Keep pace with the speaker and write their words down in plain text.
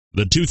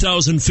The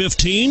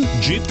 2015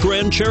 Jeep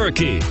Grand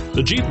Cherokee.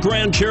 The Jeep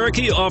Grand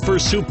Cherokee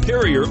offers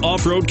superior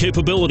off-road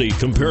capability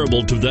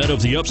comparable to that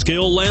of the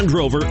upscale Land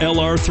Rover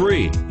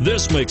LR3.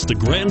 This makes the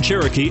Grand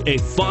Cherokee a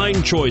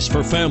fine choice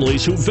for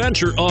families who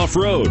venture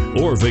off-road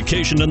or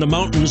vacation in the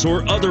mountains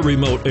or other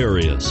remote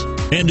areas,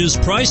 and is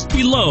priced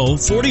below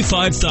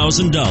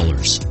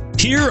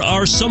 $45,000. Here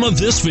are some of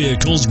this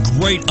vehicle's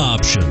great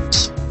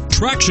options: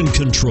 traction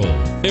control,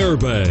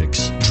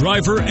 airbags,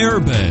 driver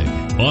airbag,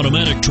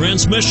 automatic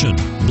transmission,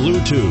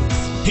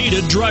 Bluetooth,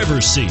 heated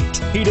driver's seat,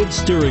 heated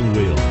steering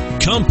wheel,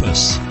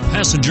 compass,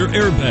 passenger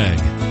airbag,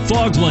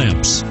 fog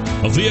lamps.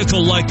 A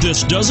vehicle like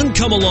this doesn't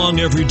come along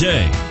every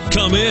day.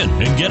 Come in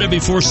and get it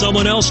before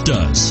someone else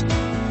does.